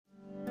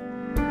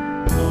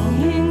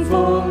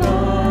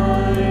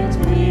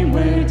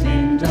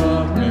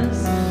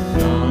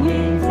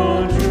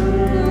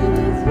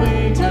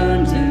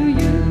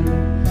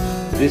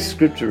This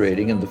scripture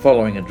reading and the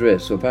following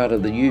address were part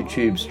of the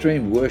YouTube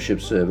streamed worship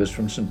service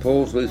from St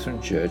Paul's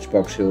Lutheran Church,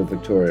 Box Hill,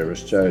 Victoria,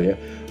 Australia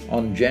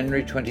on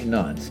January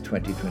 29th,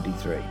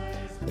 2023.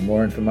 For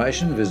more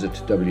information, visit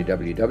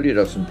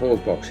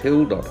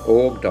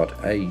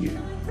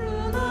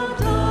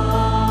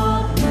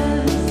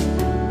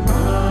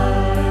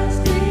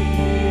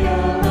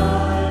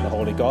www.stpaulsboxhill.org.au. The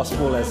Holy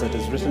Gospel as it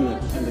is written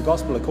in the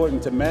Gospel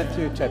according to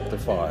Matthew chapter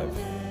 5.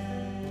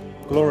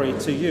 Glory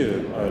to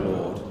you, O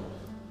Lord.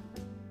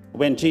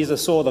 When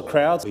Jesus saw the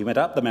crowds, he went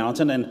up the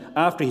mountain, and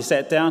after he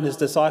sat down, his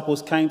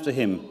disciples came to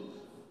him.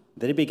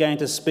 Then he began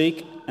to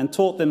speak and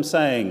taught them,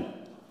 saying,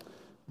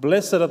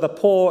 Blessed are the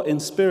poor in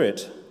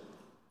spirit,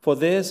 for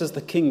theirs is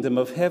the kingdom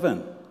of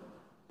heaven.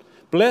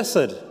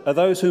 Blessed are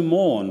those who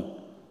mourn,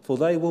 for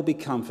they will be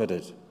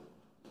comforted.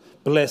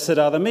 Blessed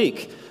are the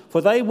meek,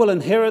 for they will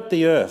inherit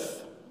the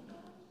earth.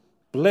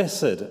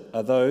 Blessed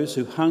are those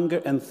who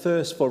hunger and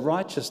thirst for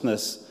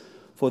righteousness,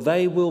 for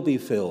they will be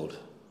filled.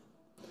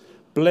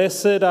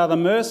 Blessed are the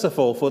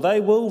merciful, for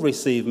they will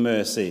receive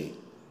mercy.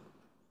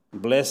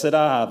 Blessed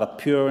are the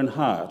pure in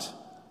heart,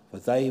 for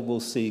they will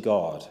see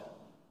God.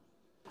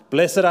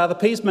 Blessed are the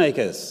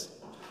peacemakers,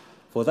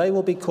 for they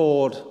will be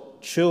called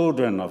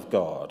children of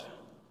God.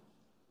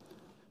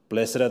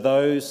 Blessed are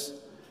those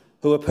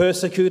who are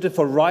persecuted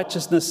for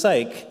righteousness'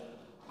 sake,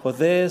 for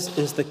theirs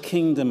is the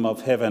kingdom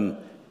of heaven.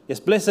 Yes,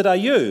 blessed are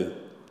you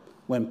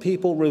when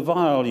people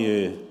revile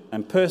you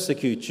and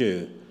persecute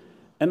you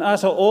and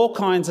utter all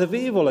kinds of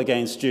evil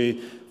against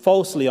you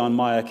falsely on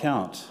my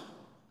account.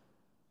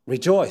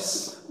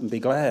 Rejoice and be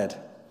glad,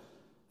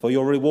 for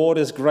your reward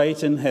is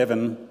great in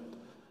heaven.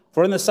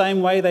 For in the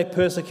same way they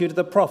persecuted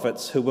the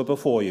prophets who were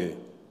before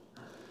you.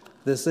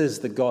 This is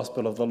the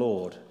gospel of the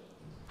Lord.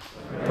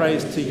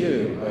 Praise to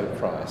you, O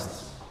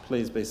Christ.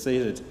 Please be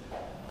seated.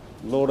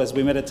 Lord, as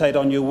we meditate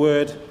on your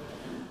word,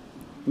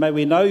 may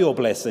we know your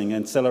blessing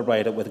and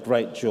celebrate it with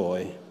great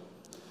joy.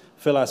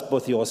 Fill us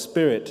with your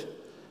spirit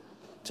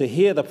to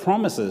hear the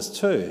promises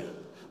too,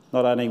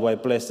 not only we're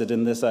blessed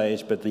in this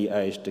age, but the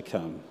age to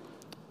come.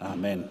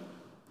 Amen.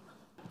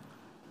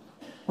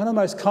 One of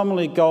the most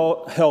commonly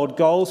held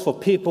goals for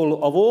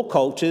people of all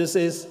cultures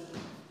is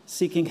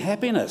seeking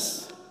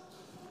happiness.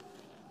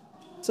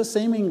 It's a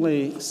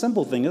seemingly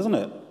simple thing, isn't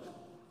it?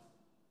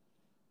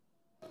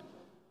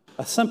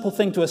 A simple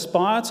thing to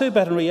aspire to,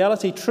 but in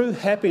reality, true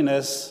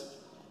happiness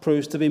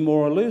proves to be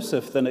more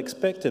elusive than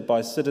expected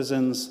by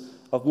citizens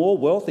of more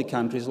wealthy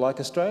countries like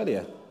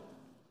Australia.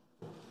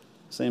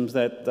 Seems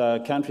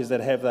that countries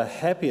that have the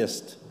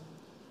happiest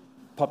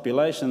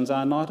populations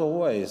are not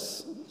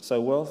always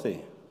so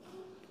wealthy.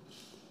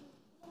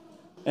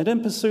 And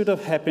in pursuit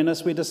of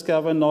happiness, we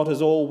discover not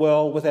as all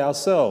well with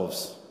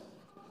ourselves,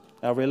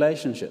 our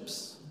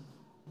relationships.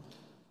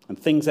 And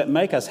things that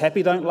make us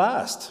happy don't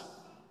last.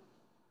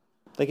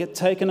 They get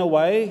taken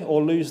away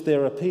or lose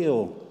their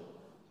appeal.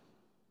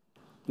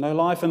 No,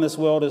 life in this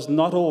world is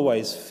not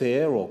always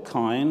fair or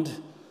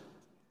kind,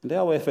 and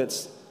our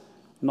efforts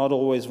not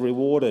always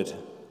rewarded.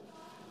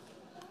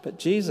 But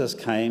Jesus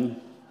came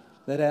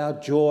that our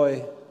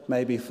joy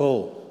may be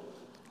full.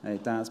 A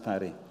dance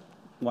party,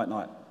 white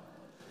night.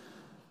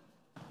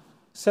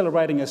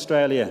 Celebrating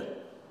Australia,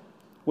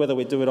 whether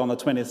we do it on the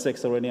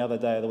 26th or any other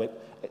day of the week,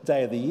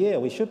 day of the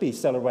year, we should be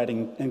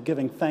celebrating and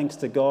giving thanks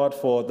to God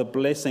for the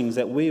blessings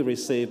that we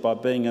receive by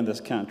being in this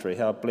country,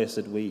 how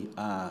blessed we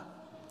are.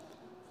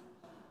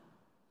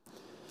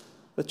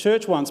 The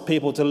church wants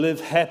people to live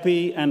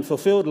happy and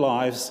fulfilled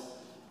lives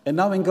in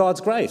knowing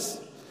God's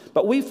grace.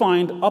 But we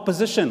find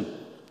opposition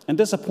and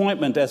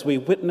disappointment as we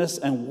witness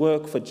and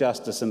work for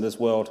justice in this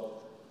world.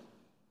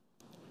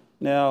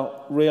 Now,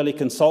 rarely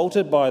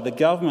consulted by the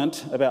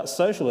government about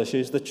social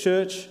issues, the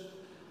church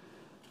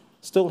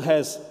still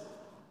has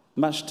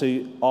much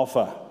to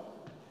offer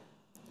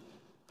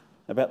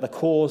about the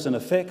cause and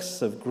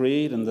effects of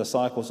greed and the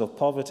cycles of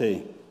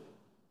poverty.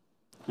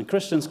 And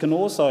Christians can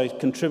also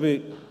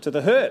contribute to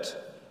the hurt.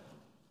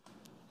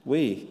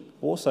 We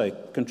also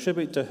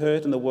contribute to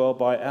hurt in the world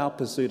by our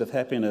pursuit of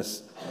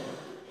happiness,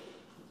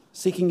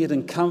 seeking it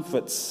in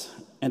comforts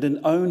and in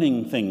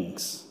owning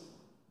things.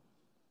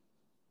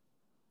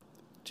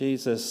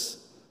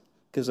 Jesus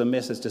gives a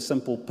message to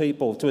simple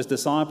people, to his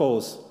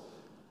disciples,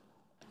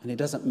 and he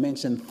doesn't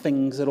mention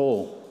things at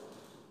all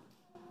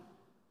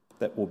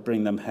that will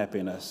bring them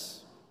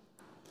happiness.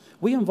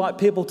 We invite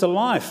people to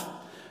life,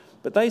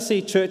 but they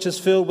see churches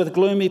filled with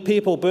gloomy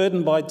people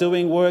burdened by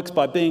doing works,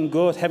 by being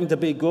good, having to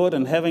be good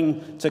and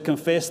having to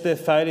confess their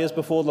failures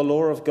before the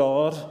law of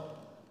God.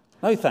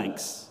 No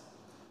thanks.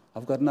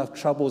 I've got enough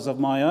troubles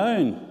of my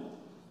own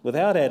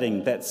without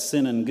adding that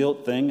sin and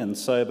guilt thing and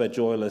sober,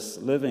 joyless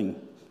living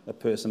a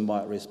person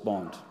might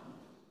respond.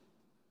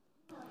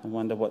 I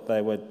wonder how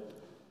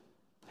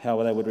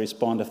they would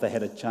respond if they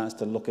had a chance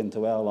to look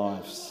into our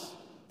lives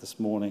this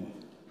morning.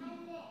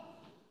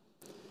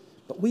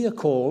 But we are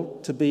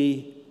called to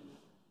be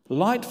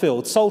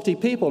light-filled, salty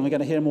people, and we're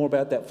going to hear more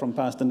about that from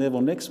Pastor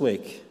Neville next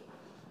week.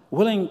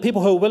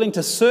 People who are willing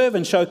to serve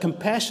and show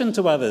compassion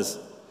to others.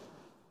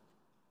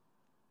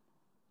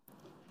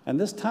 And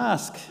this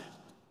task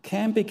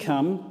can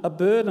become a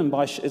burden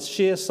by its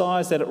sheer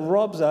size, that it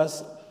robs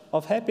us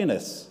of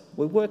happiness.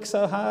 We work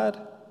so hard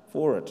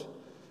for it.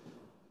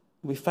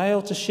 We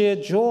fail to share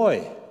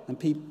joy and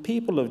be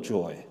people of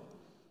joy.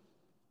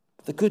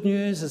 The good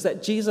news is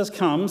that Jesus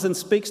comes and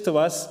speaks to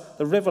us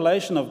the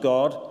revelation of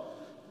God,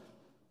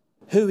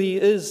 who he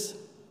is,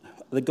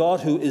 the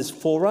God who is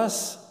for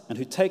us and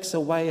who takes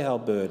away our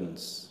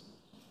burdens.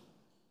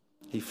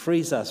 He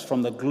frees us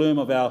from the gloom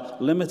of our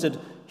limited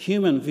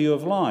human view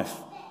of life,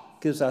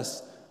 gives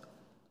us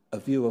a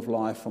view of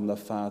life from the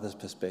Father's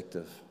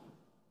perspective.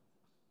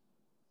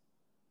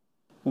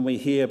 When we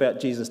hear about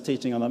Jesus'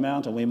 teaching on the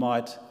mountain,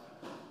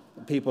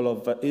 the people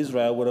of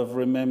Israel would have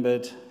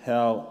remembered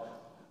how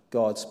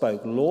God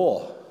spoke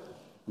law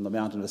on the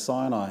mountain of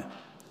Sinai.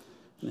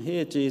 And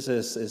here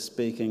Jesus is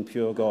speaking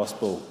pure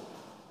gospel.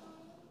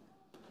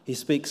 He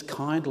speaks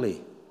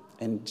kindly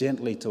and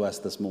gently to us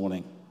this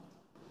morning.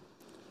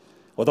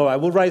 Although I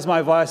will raise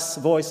my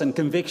voice in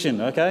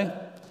conviction, okay?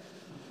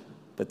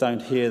 But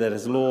don't hear that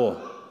as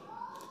law.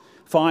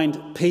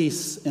 Find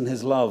peace in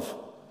his love.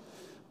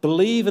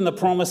 Believe in the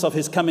promise of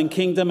his coming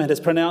kingdom and his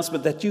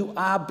pronouncement that you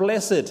are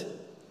blessed.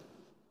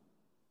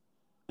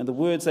 And the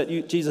words that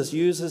Jesus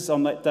uses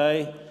on that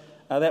day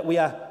are that we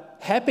are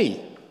happy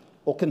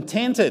or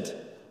contented,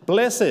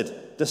 blessed,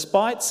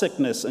 despite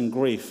sickness and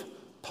grief,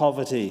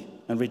 poverty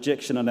and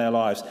rejection in our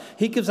lives.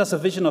 He gives us a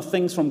vision of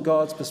things from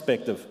God's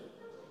perspective.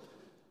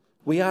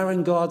 We are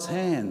in God's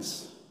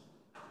hands,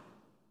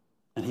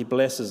 and he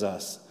blesses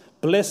us.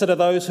 Blessed are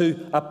those who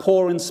are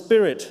poor in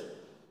spirit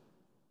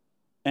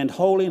and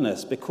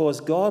holiness,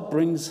 because God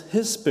brings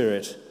his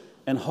spirit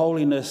and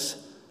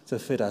holiness to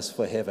fit us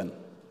for heaven.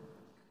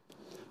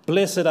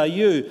 Blessed are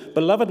you,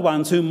 beloved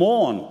ones, who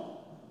mourn.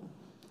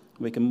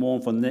 We can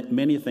mourn for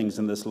many things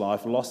in this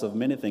life, loss of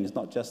many things,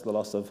 not just the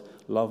loss of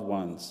loved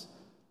ones.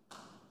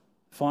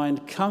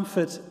 Find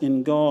comfort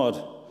in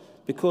God,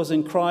 because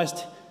in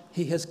Christ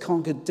he has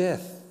conquered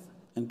death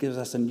and gives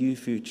us a new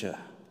future.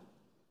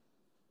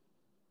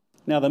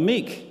 Now, the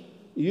meek,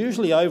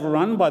 usually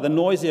overrun by the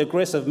noisy,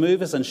 aggressive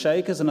movers and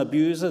shakers and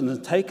abusers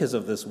and takers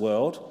of this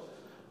world,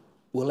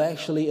 will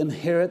actually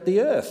inherit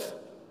the earth.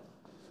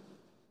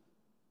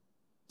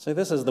 So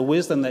this is the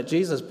wisdom that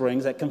Jesus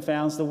brings that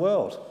confounds the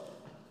world.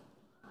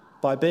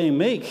 By being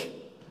meek,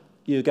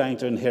 you're going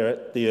to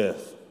inherit the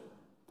earth.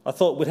 I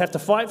thought we'd have to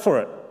fight for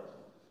it.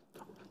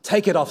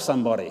 Take it off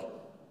somebody.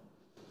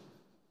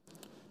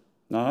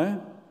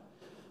 No,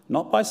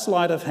 not by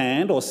sleight of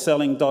hand or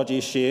selling dodgy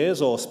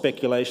shares or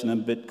speculation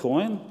in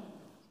Bitcoin,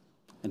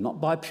 and not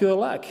by pure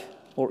luck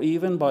or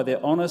even by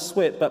their honest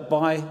sweat, but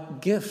by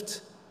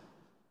gift.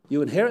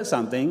 You inherit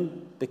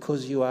something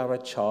because you are a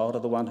child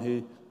of the one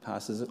who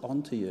passes it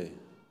on to you.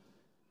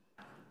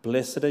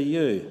 Blessed are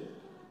you,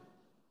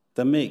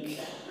 the meek,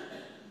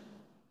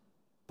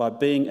 by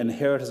being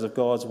inheritors of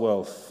God's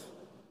wealth.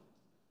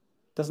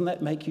 Doesn't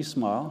that make you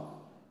smile?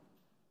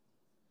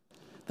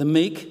 The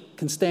meek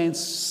can stand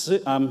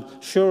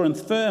sure and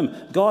firm.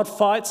 God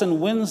fights and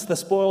wins the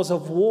spoils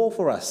of war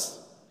for us.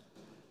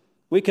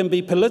 We can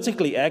be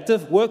politically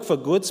active, work for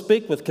good,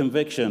 speak with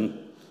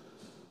conviction.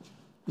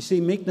 You see,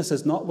 meekness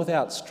is not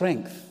without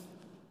strength.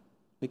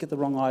 We get the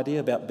wrong idea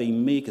about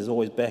being meek as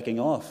always backing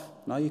off.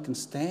 No, you can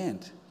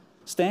stand.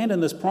 Stand in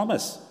this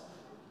promise.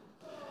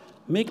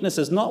 Meekness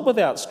is not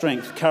without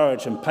strength,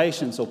 courage and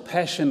patience or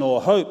passion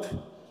or hope.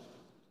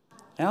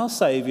 Our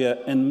Saviour,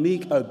 in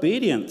meek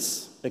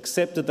obedience,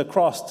 accepted the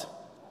cross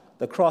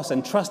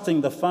and trusting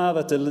the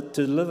Father to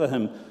deliver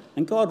him.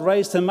 And God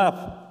raised him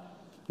up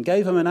and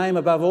gave him a name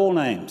above all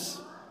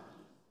names.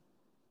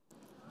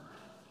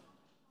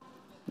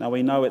 Now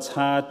we know it's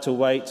hard to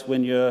wait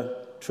when you're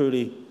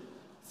truly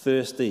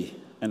thirsty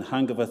and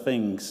hunger for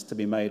things to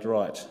be made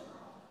right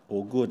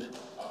or good.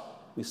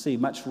 We see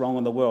much wrong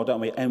in the world, don't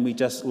we? And we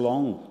just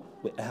long.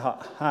 Our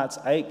hearts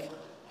ache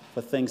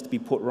for things to be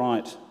put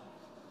right.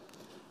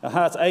 Our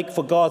hearts ache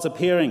for God's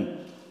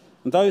appearing.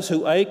 And those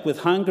who ache with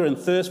hunger and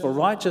thirst for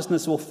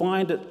righteousness will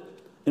find it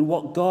in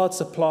what God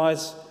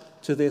supplies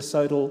to their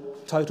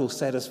total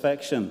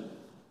satisfaction.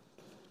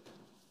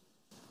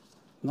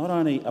 Not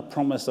only a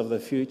promise of the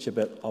future,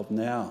 but of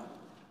now.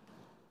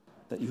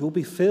 That you'll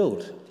be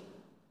filled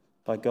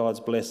by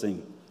God's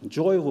blessing.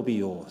 Joy will be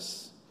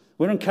yours.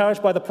 We're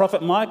encouraged by the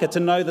prophet Micah to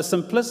know the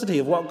simplicity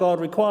of what God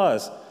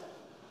requires.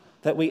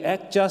 That we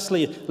act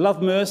justly,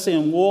 love mercy,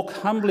 and walk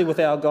humbly with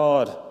our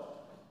God.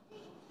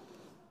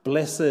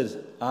 Blessed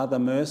are the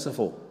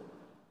merciful,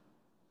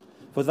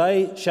 for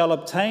they shall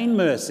obtain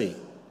mercy.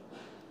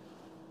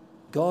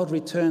 God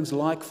returns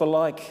like for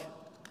like.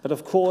 But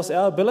of course,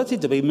 our ability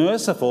to be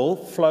merciful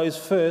flows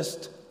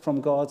first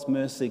from God's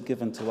mercy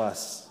given to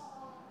us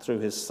through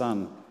his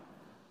Son.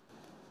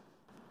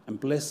 And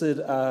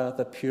blessed are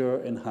the pure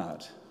in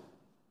heart.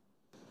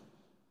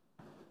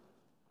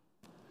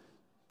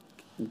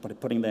 Anybody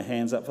putting their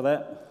hands up for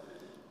that?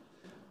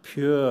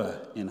 Pure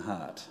in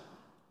heart.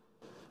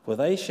 For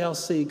they shall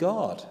see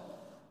God.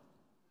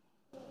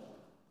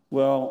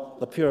 Well,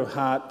 the pure of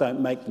heart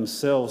don't make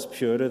themselves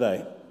pure, do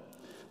they?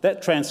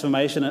 That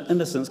transformation and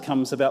innocence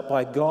comes about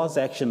by God's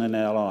action in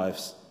our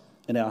lives,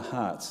 in our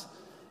hearts,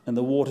 in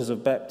the waters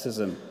of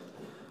baptism,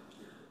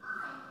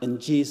 in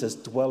Jesus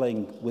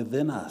dwelling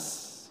within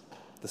us,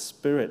 the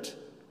Spirit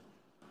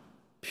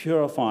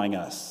purifying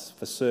us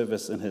for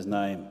service in his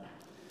name.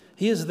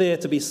 He is there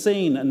to be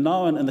seen and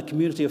known in the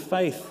community of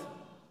faith,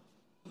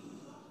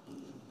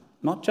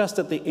 not just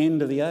at the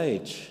end of the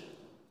age.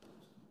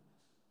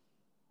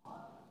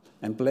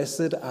 And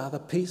blessed are the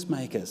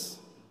peacemakers,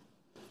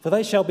 for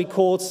they shall be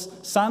called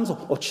sons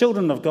or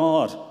children of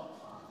God.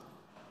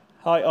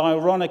 How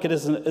ironic it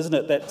is, isn't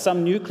it, that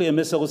some nuclear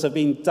missiles have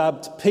been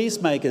dubbed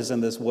peacemakers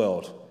in this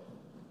world.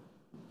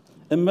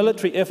 In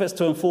military efforts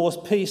to enforce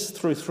peace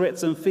through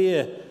threats and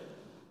fear,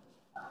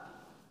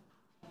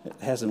 it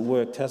hasn't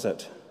worked, has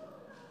it?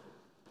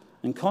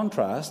 In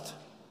contrast,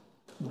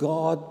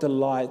 God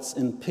delights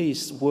in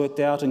peace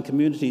worked out in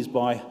communities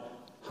by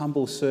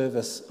humble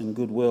service and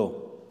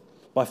goodwill,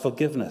 by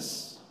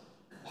forgiveness.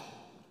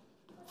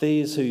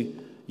 These who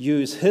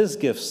use his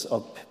gifts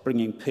of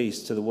bringing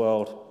peace to the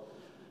world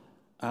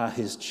are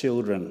his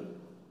children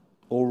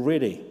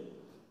already,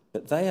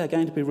 but they are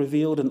going to be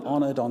revealed and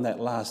honoured on that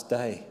last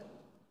day.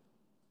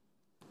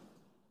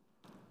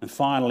 And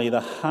finally, the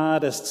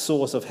hardest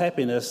source of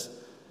happiness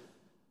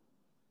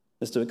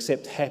is to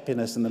accept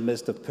happiness in the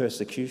midst of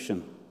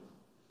persecution.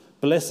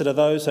 Blessed are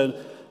those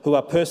who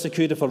are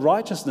persecuted for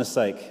righteousness'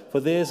 sake, for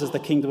theirs is the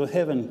kingdom of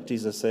heaven,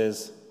 Jesus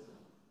says.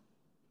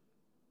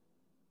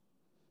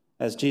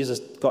 As Jesus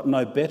got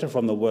no better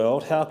from the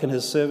world, how can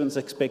his servants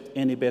expect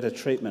any better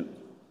treatment?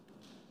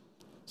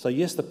 So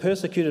yes, the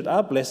persecuted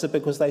are blessed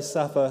because they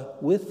suffer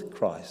with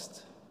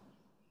Christ.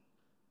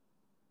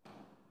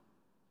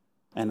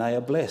 And they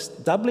are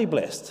blessed, doubly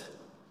blessed,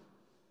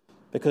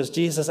 because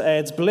Jesus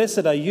adds,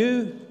 blessed are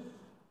you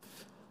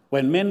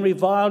when men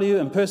revile you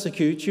and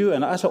persecute you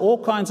and utter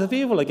all kinds of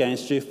evil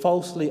against you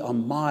falsely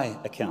on my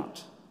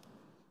account.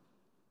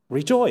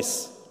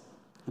 Rejoice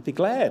and be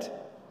glad,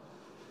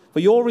 for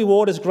your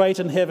reward is great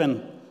in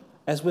heaven,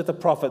 as with the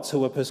prophets who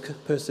were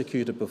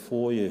persecuted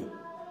before you.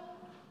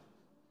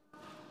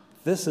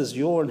 This is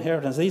your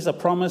inheritance. These are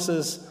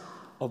promises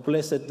of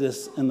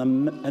blessedness in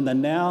the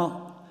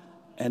now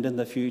and in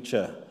the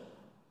future.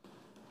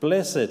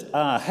 Blessed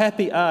are,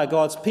 happy are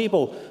God's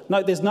people.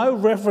 Note, there's no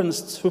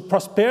reference to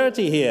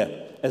prosperity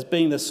here as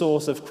being the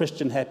source of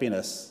Christian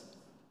happiness.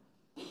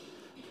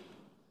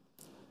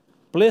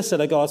 Blessed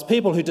are God's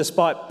people who,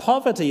 despite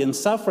poverty and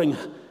suffering,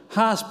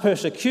 harsh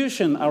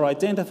persecution, are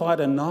identified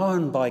and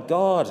known by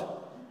God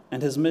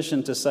and his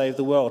mission to save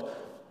the world.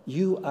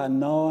 You are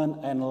known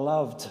and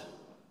loved.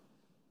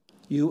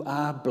 You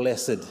are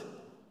blessed,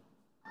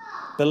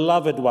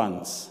 beloved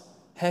ones,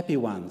 happy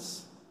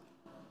ones.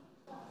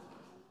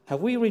 Have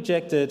we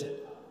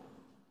rejected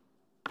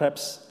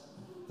perhaps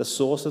the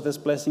source of this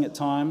blessing at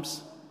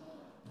times?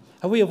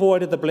 Have we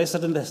avoided the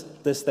blessedness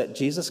that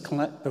Jesus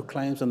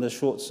proclaims in this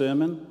short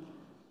sermon?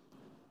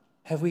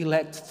 Have we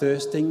lacked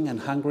thirsting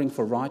and hungering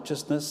for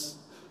righteousness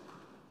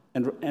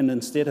and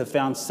instead have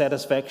found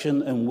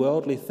satisfaction in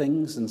worldly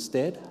things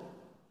instead?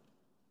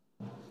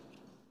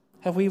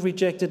 Have we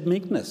rejected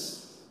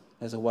meekness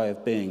as a way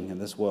of being in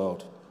this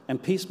world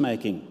and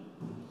peacemaking?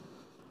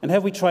 And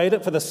have we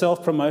traded it for the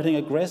self-promoting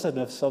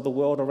aggressiveness of the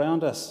world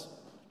around us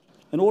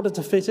in order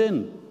to fit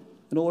in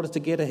order to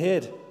get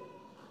ahead?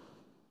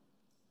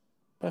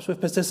 Perhaps we've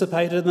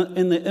participated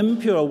in the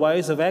impure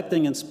ways of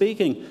acting and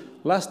speaking,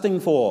 lusting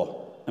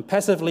for, and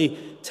passively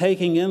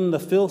taking in the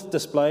filth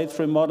displayed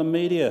through modern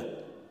media.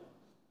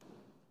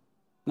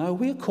 No,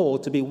 we're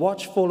called to be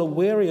watchful and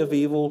wary of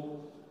evil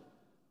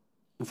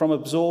and from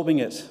absorbing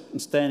it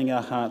and staining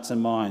our hearts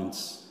and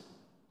minds.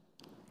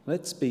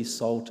 Let's be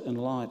salt and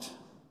light.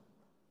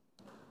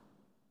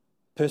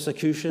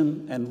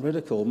 Persecution and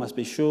ridicule must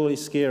be surely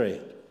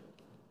scary.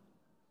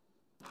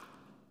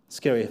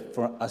 Scary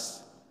for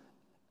us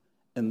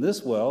in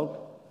this world,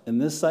 in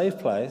this safe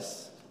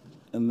place,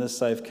 in this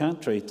safe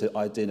country, to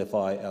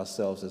identify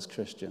ourselves as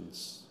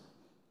Christians.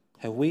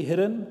 Have we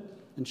hidden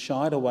and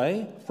shied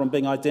away from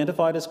being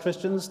identified as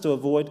Christians to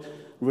avoid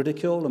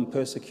ridicule and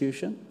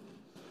persecution?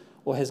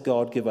 Or has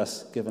God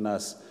given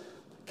us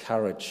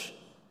courage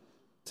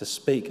to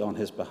speak on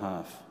his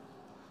behalf?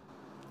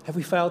 Have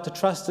we failed to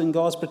trust in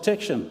God's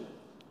protection,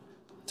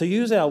 to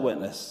use our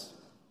witness?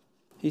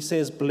 He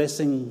says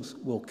blessings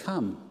will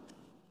come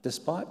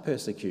despite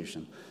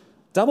persecution.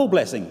 Double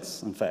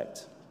blessings, in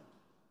fact.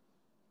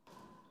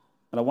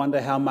 And I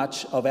wonder how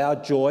much of our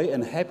joy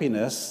and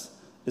happiness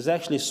is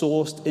actually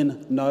sourced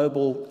in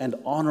noble and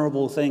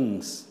honourable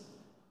things.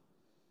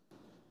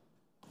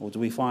 Or do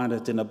we find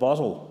it in a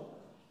bottle?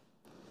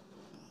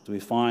 Do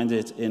we find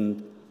it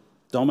in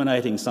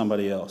dominating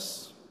somebody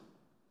else?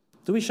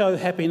 Do we show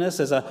happiness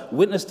as a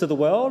witness to the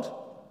world?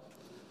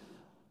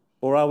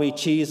 Or are we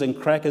cheese and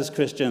crackers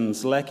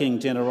Christians lacking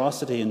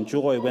generosity and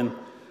joy when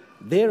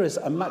there is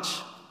a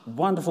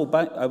wonderful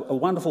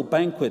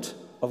banquet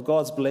of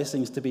God's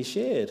blessings to be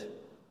shared?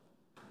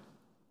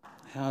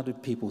 How do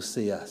people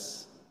see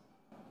us?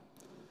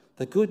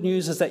 The good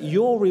news is that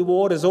your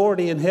reward is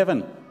already in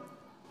heaven,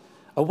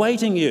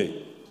 awaiting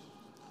you,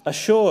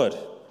 assured.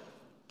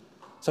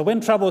 So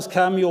when troubles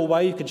come your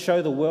way, you can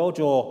show the world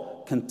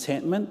your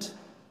contentment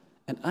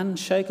and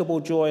unshakable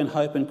joy and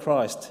hope in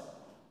Christ,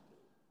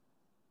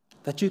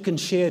 that you can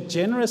share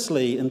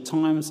generously in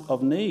times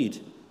of need,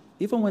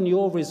 even when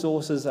your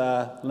resources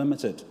are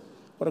limited.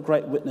 What a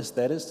great witness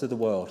that is to the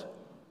world,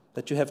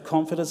 that you have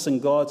confidence in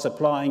God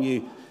supplying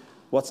you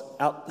what's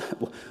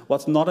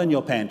not in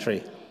your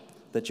pantry,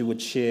 that you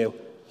would share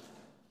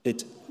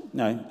it,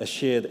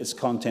 share its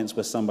contents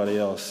with somebody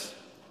else.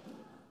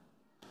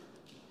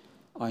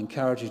 I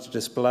encourage you to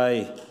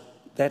display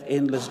that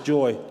endless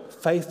joy,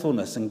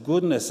 faithfulness and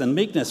goodness and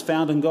meekness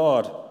found in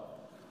God.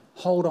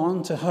 Hold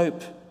on to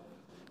hope.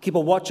 Keep a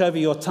watch over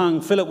your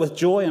tongue. Fill it with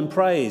joy and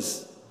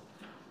praise.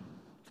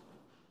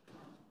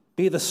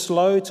 Be the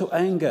slow to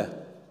anger,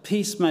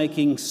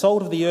 peacemaking,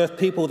 salt of the earth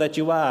people that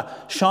you are.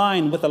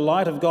 Shine with the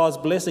light of God's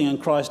blessing in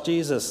Christ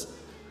Jesus.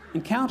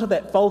 Encounter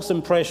that false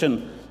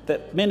impression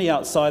that many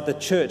outside the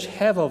church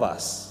have of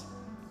us.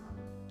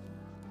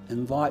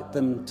 Invite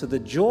them to the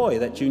joy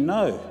that you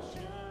know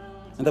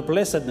and the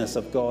blessedness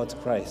of God's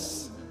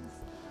grace.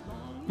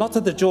 Not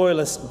to the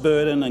joyless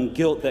burden and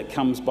guilt that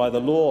comes by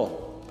the law,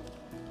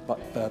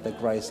 but by the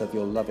grace of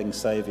your loving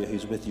Saviour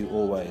who's with you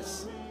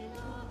always.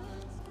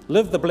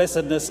 Live the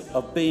blessedness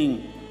of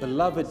being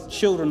beloved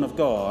children of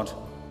God.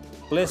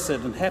 Blessed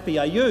and happy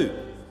are you,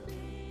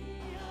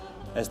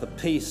 as the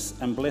peace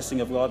and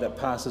blessing of God that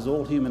passes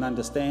all human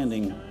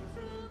understanding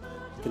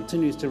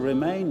continues to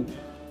remain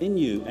in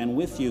you and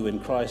with you in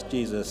Christ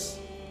Jesus,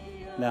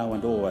 now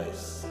and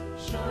always.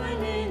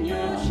 Shine in your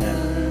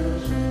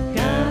church,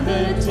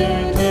 gathered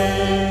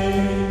together.